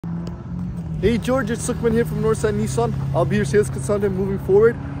Hey George, it's Sukhman here from Northside Nissan. I'll be your sales consultant moving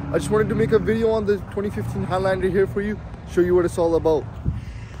forward. I just wanted to make a video on the 2015 Highlander here for you, show you what it's all about.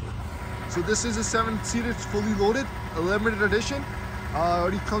 So this is a 7-seater, it's fully loaded, a limited edition.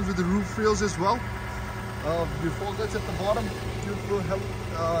 Already comes with the roof rails as well. Your fog lights at the bottom, beautiful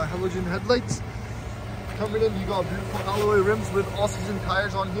halogen headlights. Coming in, you got beautiful alloy rims with all-season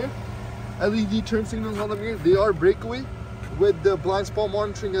tires on here. LED turn signals on the mirror, they are breakaway, with the blind spot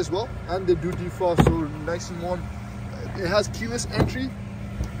monitoring as well, and they do defrost, so nice and warm. It has keyless entry,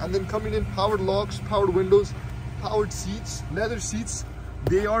 and then coming in, powered locks, powered windows, powered seats, leather seats.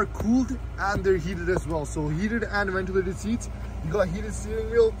 They are cooled and they're heated as well, so heated and ventilated seats. You got heated steering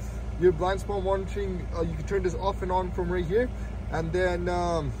wheel, your blind spot monitoring, you can turn this off and on from right here, and then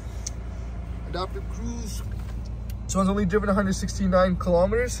adaptive cruise. This one's only driven 169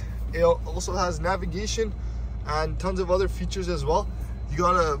 kilometers. It also has navigation and tons of other features as well. You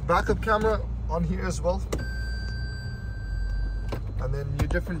got a backup camera on here as well, and then your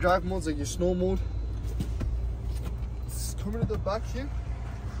different drive modes like your snow mode. It's coming to the back here.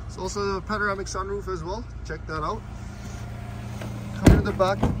 It's also a panoramic sunroof as well, check that out. Coming to the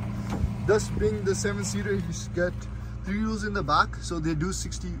back, thus being the 7-seater, you get 3 wheels in the back, so they do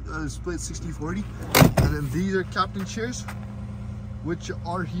split 60-40, and then these are captain chairs which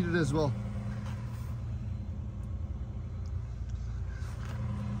are heated as well.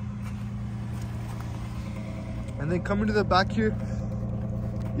 And then coming to the back here,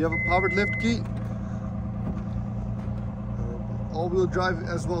 you have a powered lift gate, all-wheel drive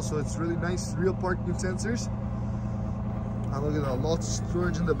as well, so it's really nice. Real parking sensors, and look at that, lots of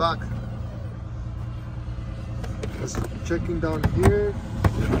storage in the back. Just checking down here,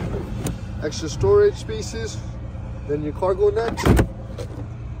 extra storage spaces, then your cargo net.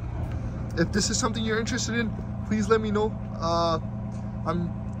 If this is something you're interested in, please let me know.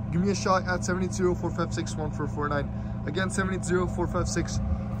 Give me a shot at 780-456-1449. Again,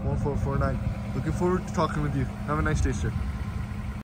 780-456-1449. Looking forward to talking with you. Have a nice day, sir.